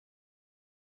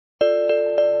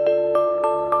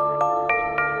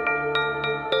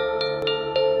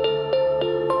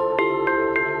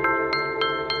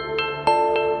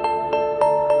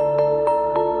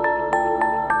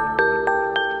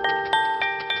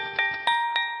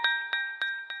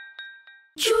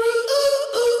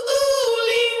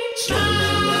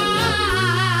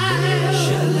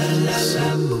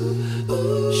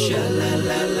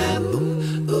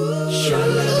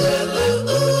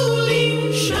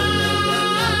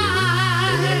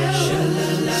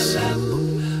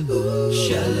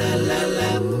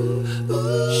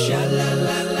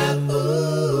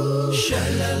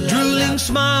Drooling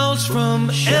smiles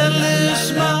from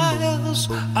endless miles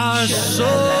are so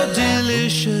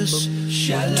delicious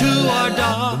to our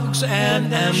dogs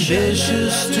and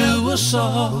ambitious to us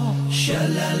all.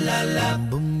 Sha-la-la-la,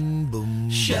 boom, boom.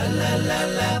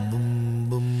 Sha-la-la-la, boom,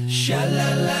 boom.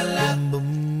 Sha-la-la-la,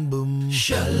 boom, boom.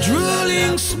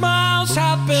 Drooling smiles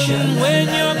happen when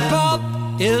your pup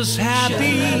is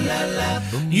happy,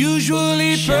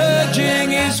 usually purging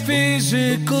his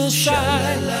physical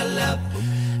side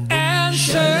and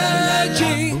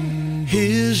surging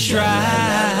his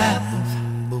drive.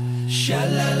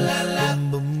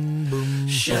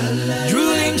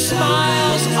 Drooling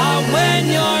smiles are when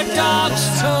your dog's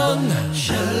tongue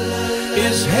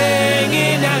is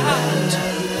hanging out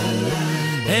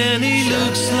and he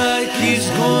looks like he's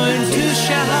going to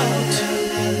shout.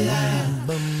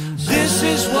 This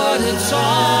is what it's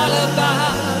all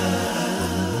about.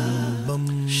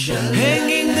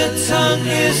 Hanging the tongue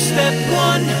is step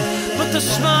one, but the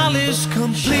smile is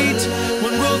complete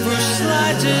when Rover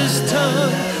slides his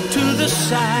tongue to the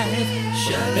side.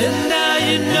 And now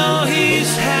you know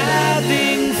he's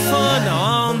having fun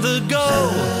on the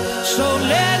go. So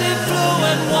let it flow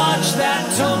and watch that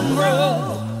tongue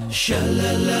grow.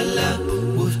 Sha-la-la-la,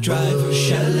 WooFDriver,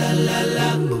 sha-la-la-la.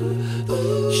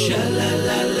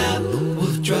 Sha-la-la-la,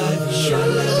 WooFDriver,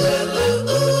 sha-la-la-la.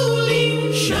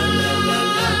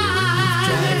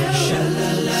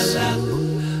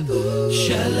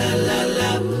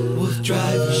 Sha-la-la-la,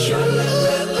 WooFDriver, sha-la-la-la. Sha-la-la-la, WooFDriver,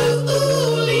 sha-la-la-la.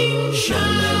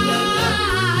 Sha-la-la-la,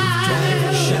 WooFDriver,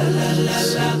 sha-la-la-la.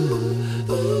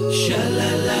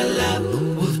 Sha-la-la-la,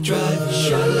 WooFDriver, sha-la-la-la. Sha-la-la-la, WooFDriver,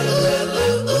 sha-la-la-la.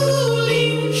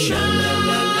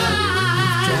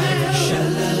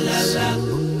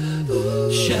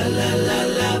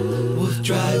 Sha-la-la-la,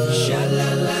 WooFDriver,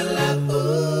 sha-la-la-la.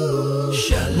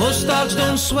 Most dogs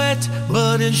don't sweat,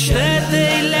 but instead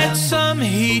they let some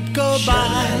heat go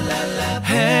by,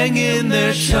 hanging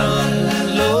their tongue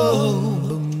low.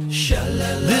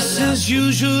 This is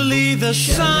usually the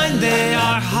sign they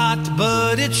are hot,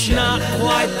 but it's not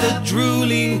quite the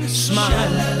drooling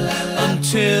smile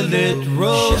until it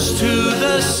rolls to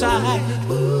the side,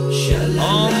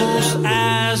 almost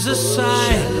as a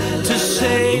sign to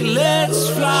say, let's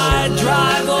fly,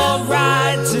 drive or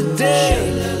ride today.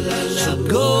 So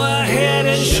go ahead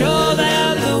and show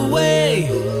them the way.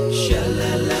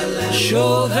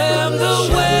 Show them the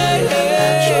way.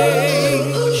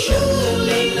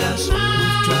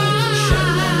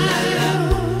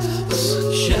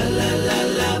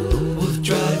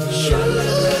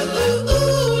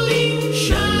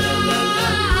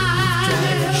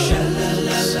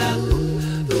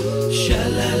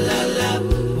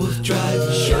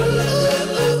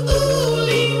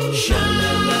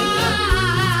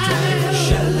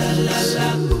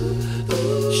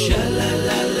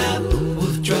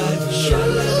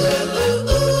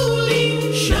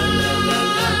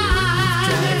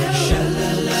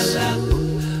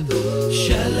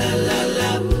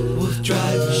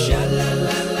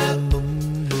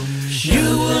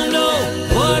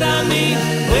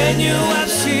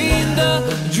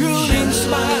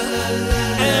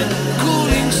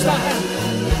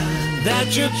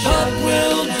 That your pup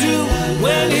will do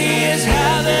when he is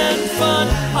having fun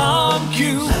on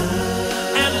cue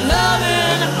and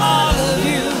loving all of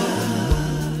you.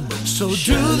 So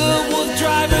do the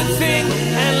WooFDriver thing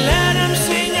and let them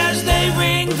sing as they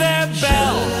ring their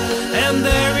bell, and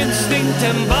their instinct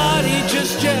and body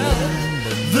just gel.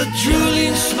 The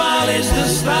drooling smile is the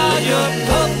style your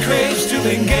pup craves to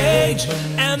engage,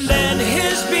 and then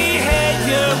his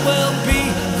behavior will be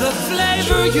the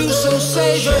flavor you so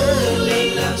savor.